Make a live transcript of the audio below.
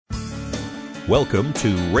Welcome to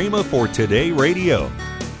Rhema for Today Radio.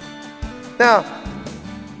 Now,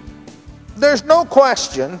 there's no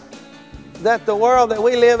question that the world that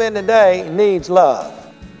we live in today needs love.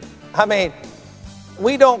 I mean,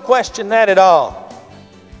 we don't question that at all.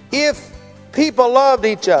 If people loved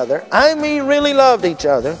each other, I mean really loved each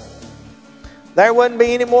other, there wouldn't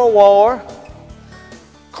be any more war,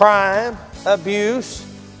 crime, abuse,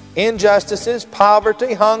 injustices,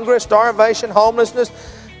 poverty, hunger, starvation, homelessness,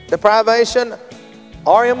 deprivation,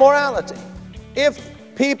 or immorality. If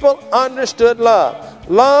people understood love.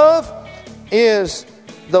 Love is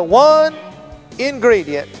the one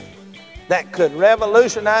ingredient that could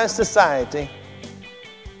revolutionize society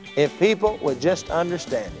if people would just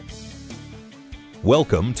understand it.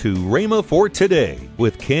 Welcome to Rhema for Today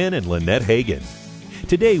with Ken and Lynette Hagin.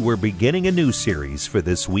 Today we're beginning a new series for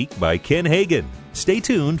this week by Ken Hagin. Stay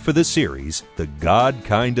tuned for the series, The God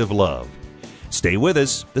Kind of Love. Stay with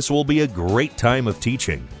us. This will be a great time of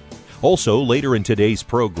teaching. Also, later in today's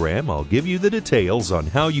program, I'll give you the details on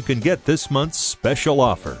how you can get this month's special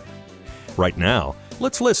offer. Right now,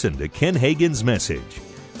 let's listen to Ken Hagin's message.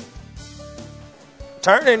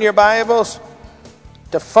 Turn in your Bibles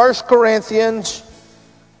to 1 Corinthians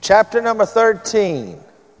chapter number 13.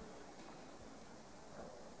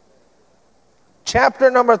 Chapter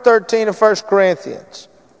number 13 of 1 Corinthians.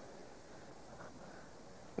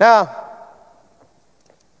 Now,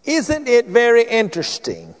 isn't it very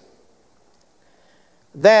interesting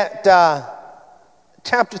that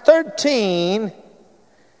chapter 13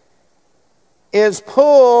 is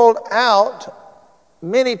pulled out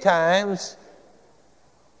many times,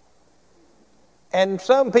 and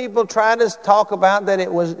some people try to talk about that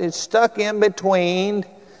it's stuck in between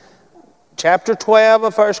chapter 12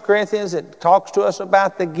 of 1 Corinthians. It talks to us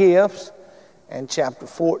about the gifts, and chapter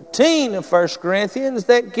 14 of 1 Corinthians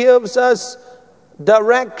that gives us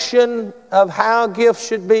direction of how gifts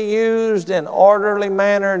should be used in orderly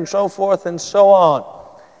manner and so forth and so on.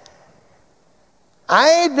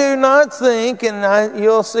 I do not think, and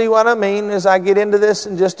you'll see what I mean as I get into this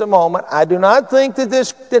in just a moment, I do not think that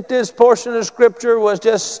this portion of Scripture was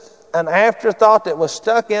just an afterthought that was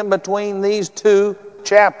stuck in between these two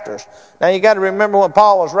chapters. Now you got to remember when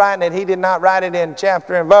Paul was writing it, he did not write it in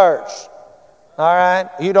chapter and verse. All right?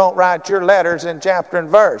 You don't write your letters in chapter and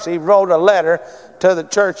verse. He wrote a letter to the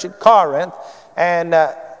church at Corinth, and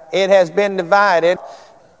it has been divided.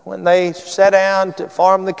 When they sat down to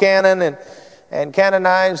form the canon and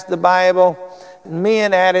canonize the Bible,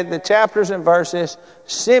 men added the chapters and verses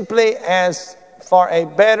simply as for a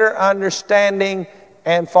better understanding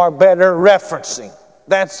and for better referencing.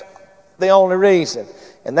 That's the only reason.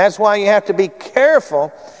 And that's why you have to be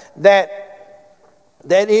careful that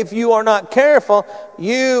if you are not careful,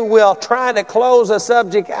 you will try to close a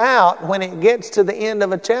subject out when it gets to the end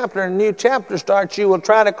of a chapter and a new chapter starts. You will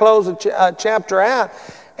try to close a chapter out,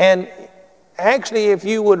 and actually, if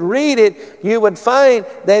you would read it, you would find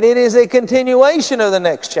that it is a continuation of the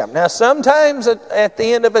next chapter. Now, sometimes at the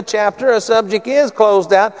end of a chapter, a subject is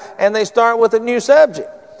closed out, and they start with a new subject.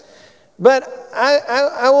 But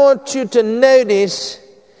I want you to notice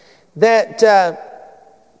that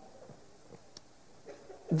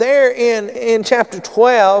there in chapter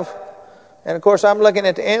 12, and of course I'm looking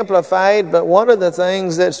at the Amplified, but one of the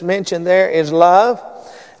things that's mentioned there is love,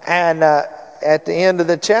 and at the end of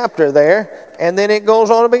the chapter there, and then it goes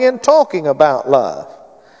on to begin talking about love.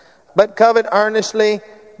 But covet earnestly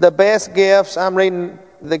the best gifts, I'm reading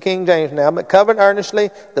the King James now, but covet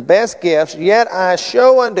earnestly the best gifts, yet I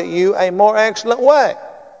show unto you a more excellent way.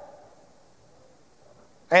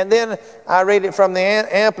 And then I read it from the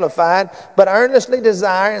Amplified, but earnestly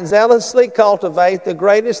desire and zealously cultivate the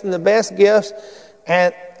greatest and the best gifts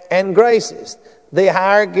and graces, the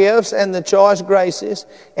higher gifts and the choice graces,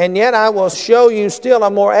 and yet I will show you still a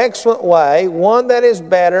more excellent way, one that is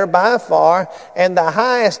better by far, and the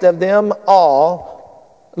highest of them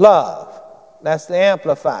all, love. That's the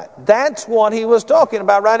Amplified. That's what he was talking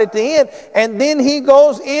about right at the end. And then he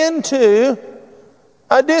goes into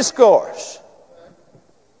a discourse.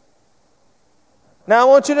 Now I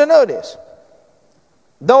want you to notice,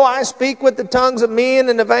 though I speak with the tongues of men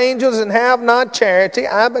and of angels and have not charity,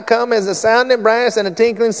 I become as a sounding brass and a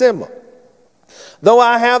tinkling cymbal. Though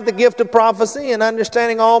I have the gift of prophecy and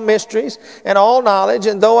understanding all mysteries and all knowledge,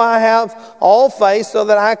 and though I have all faith so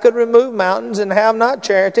that I could remove mountains and have not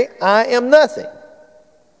charity, I am nothing.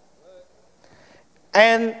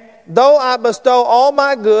 And though I bestow all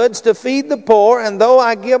my goods to feed the poor, and though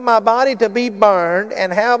I give my body to be burned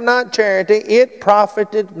and have not charity, it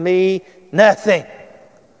profited me nothing.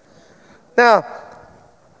 Now,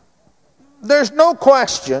 there's no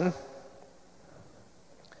question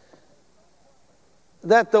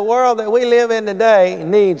that the world that we live in today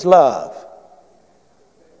needs love.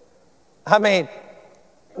 I mean,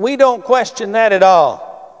 we don't question that at all.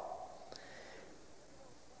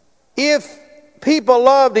 If people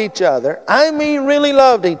loved each other, I mean really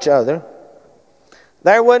loved each other,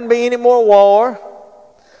 there wouldn't be any more war,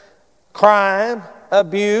 crime,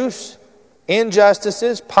 abuse,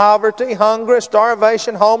 injustices, poverty, hunger,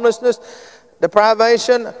 starvation, homelessness,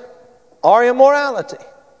 deprivation, or immorality.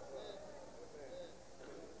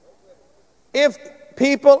 If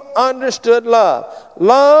people understood love.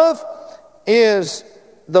 Love is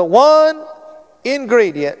the one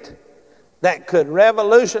ingredient that could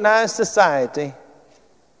revolutionize society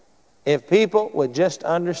if people would just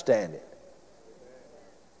understand it.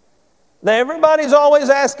 Now, everybody's always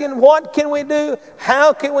asking, what can we do?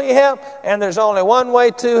 How can we help? And there's only one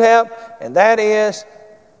way to help, and that is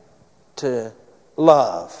to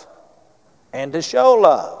love and to show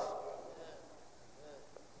love.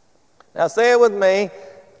 Now say it with me.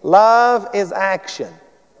 Love is action.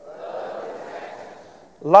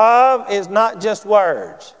 Love is not just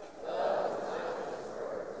words.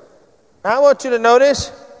 Now I want you to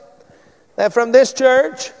notice that from this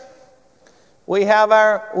church, we have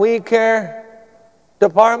our We Care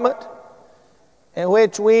department in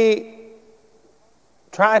which we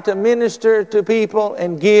try to minister to people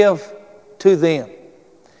and give to them.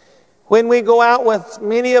 When we go out with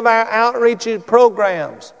many of our outreach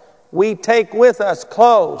programs, we take with us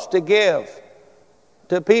clothes to give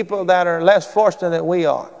to people that are less fortunate than we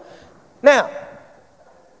are. Now,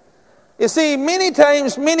 you see, many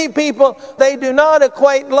times, many people, they do not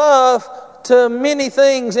equate love to many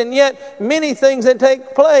things, and yet many things that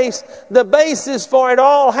take place, the basis for it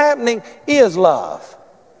all happening is love.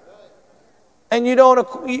 And you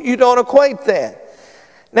don't equate that.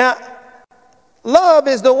 Now, love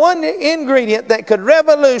is the one ingredient that could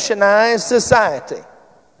revolutionize society.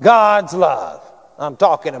 God's love, I'm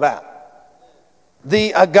talking about.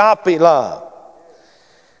 The agape love.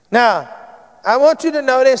 Now, I want you to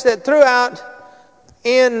notice that throughout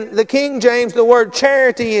in the King James, the word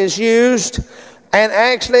charity is used, and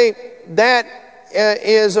actually that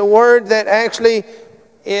is a word that actually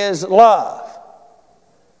is love.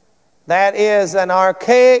 That is an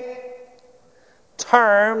archaic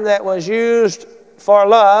term that was used for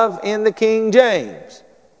love in the King James.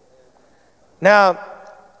 Now,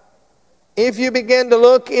 if you begin to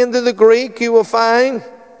look into the Greek, you will find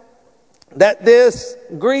that this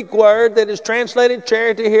Greek word that is translated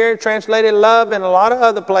charity here, translated love in a lot of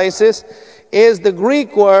other places, is the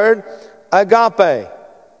Greek word agape.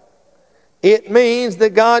 It means the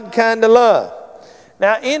God kind of love.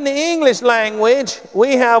 Now, in the English language,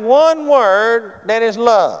 we have one word that is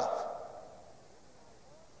love.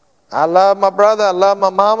 I love my brother, I love my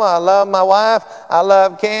mama, I love my wife, I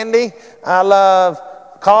love candy, I love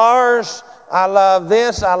cars, I love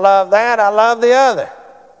this, I love that, I love the other.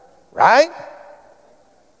 Right?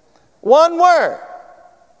 One word.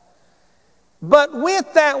 But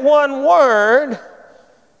with that one word,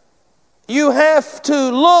 you have to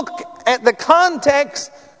look at the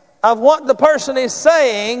context of what the person is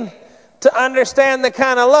saying to understand the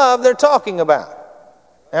kind of love they're talking about.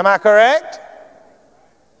 Am I correct?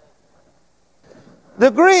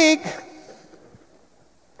 The Greek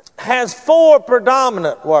has 4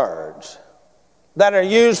 predominant words that are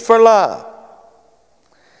used for love.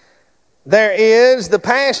 There is the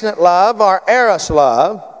passionate love, or eros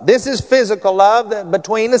love. This is physical love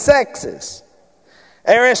between the sexes.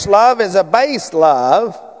 Eros love is a base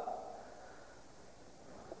love,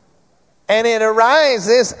 and it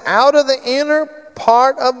arises out of the inner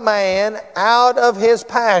part of man, out of his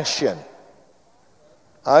passion.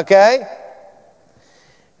 Okay?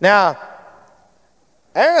 Now,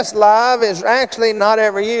 eros love is actually not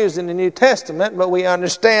ever used in the New Testament, but we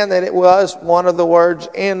understand that it was one of the words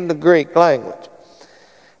in the Greek language.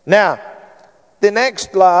 Now, the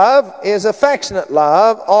next love is affectionate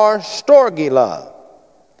love, or storge love.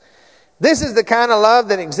 This is the kind of love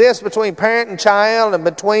that exists between parent and child, and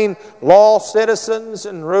between loyal citizens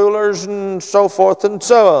and rulers and so forth and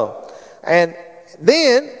so on. And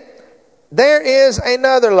then there is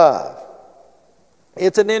another love.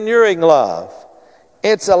 It's an enduring love.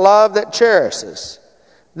 It's a love that cherishes.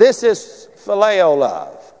 This is phileo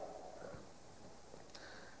love.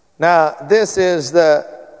 Now, this is the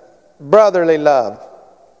brotherly love.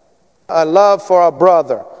 A love for a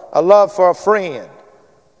brother. A love for a friend.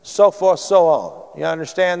 So forth, so on. You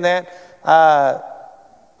understand that?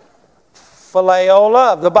 Phileo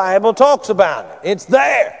love. The Bible talks about it. It's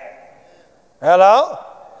there. Hello?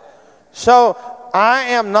 So, I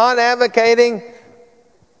am not advocating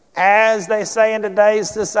as they say in today's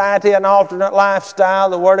society, an alternate lifestyle.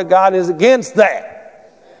 The Word of God is against that.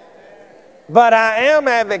 But I am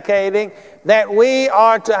advocating that we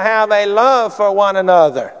are to have a love for one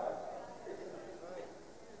another.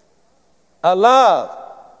 A love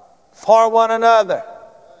for one another.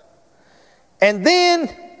 And then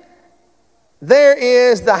there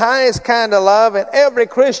is the highest kind of love, and every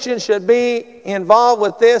Christian should be involved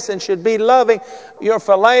with this and should be loving your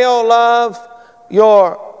phileo love,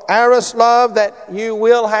 your eros love that you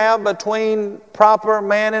will have between proper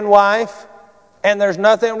man and wife. And there's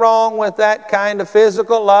nothing wrong with that kind of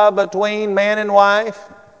physical love between man and wife.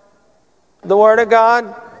 The Word of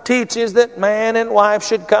God teaches that man and wife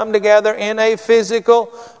should come together in a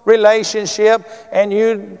physical relationship, and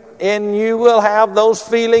you will have those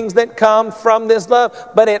feelings that come from this love.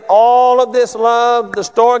 But in all of this love, the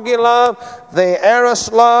storge love, the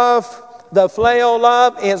eros love, the phileo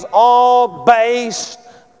love, is all based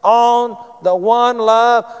on the one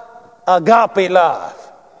love, agape love,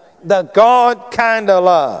 the God kind of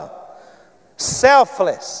love,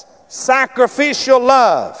 selfless, sacrificial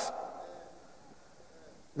love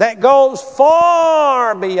that goes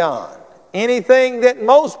far beyond anything that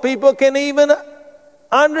most people can even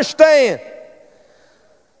understand.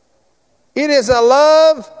 It is a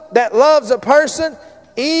love that loves a person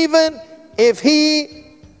even if he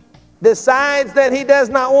decides that he does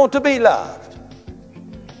not want to be loved.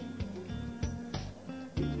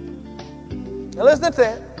 Now listen to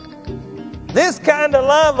that. This kind of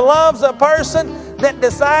love loves a person that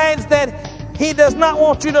decides that he does not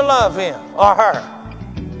want you to love him or her.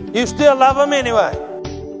 You still love him anyway.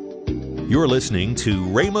 You're listening to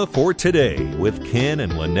Rhema for Today with Ken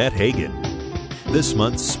and Lynette Hagin. This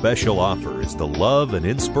month's special offer is the Love and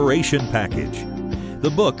Inspiration Package. The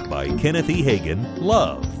book by Kenneth E. Hagin,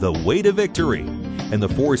 Love, The Way to Victory, and the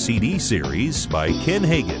 4-CD series by Ken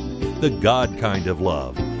Hagin, The God Kind of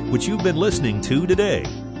Love, which you've been listening to today.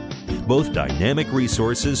 Both dynamic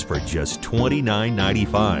resources for just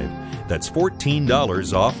 $29.95. That's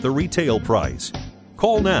 $14 off the retail price.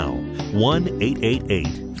 Call now,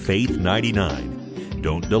 1-888-FAITH-99.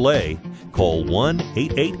 Don't delay. Call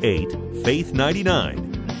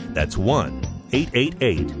 1-888-FAITH-99. That's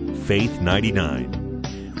 1-888-FAITH-99.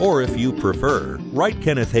 Or if you prefer, write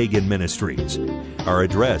Kenneth Hagin Ministries. Our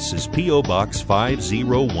address is P.O. Box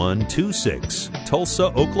 50126, Tulsa,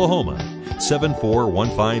 Oklahoma,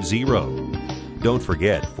 74150. Don't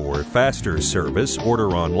forget, for faster service, order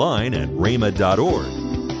online at rhema.org.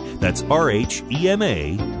 That's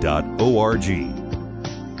rhema.org.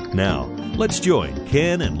 Now, let's join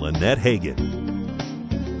Ken and Lynette Hagin.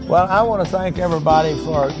 Well, I want to thank everybody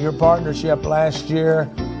for your partnership last year.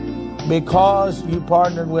 Because you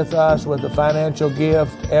partnered with us with a financial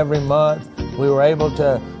gift every month, we were able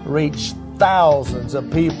to reach thousands of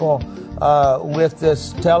people with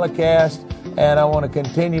this telecast. And I want to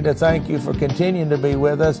continue to thank you for continuing to be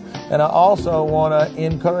with us. And I also want to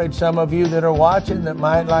encourage some of you that are watching that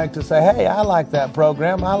might like to say, hey, I like that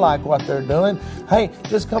program. I like what they're doing. Hey,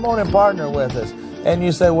 just come on and partner with us. And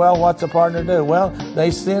you say, well, what's a partner do? Well,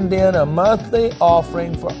 they send in a monthly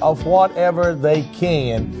offering of whatever they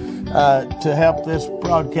can to help this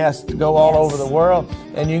broadcast go all over the world.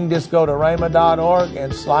 And you can just go to rhema.org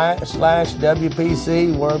and slash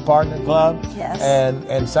WPC, Word Partner Club,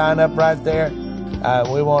 and sign up right there.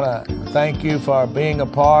 We want to thank you for being a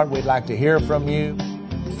part. We'd like to hear from you.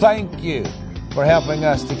 Thank you for helping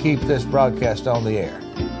us to keep this broadcast on the air.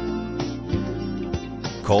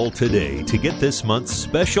 Call today to get this month's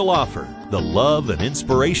special offer, the Love and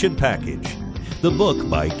Inspiration Package. The book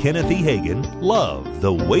by Kenneth E. Hagin, Love,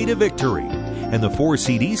 The Way to Victory, and the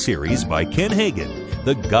 4-CD series by Ken Hagin,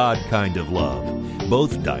 The God Kind of Love.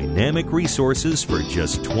 Both dynamic resources for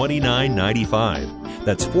just $29.95.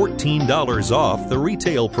 That's $14 off the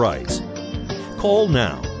retail price. Call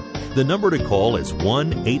now. The number to call is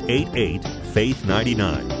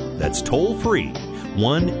 1-888-FAITH-99. That's toll free,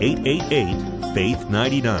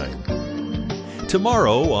 1-888-FAITH-99.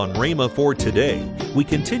 Tomorrow on Rhema for Today, we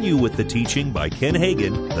continue with the teaching by Ken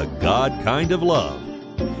Hagin, The God Kind of Love.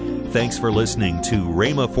 Thanks for listening to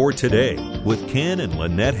Rhema for Today with Ken and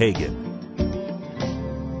Lynette Hagin.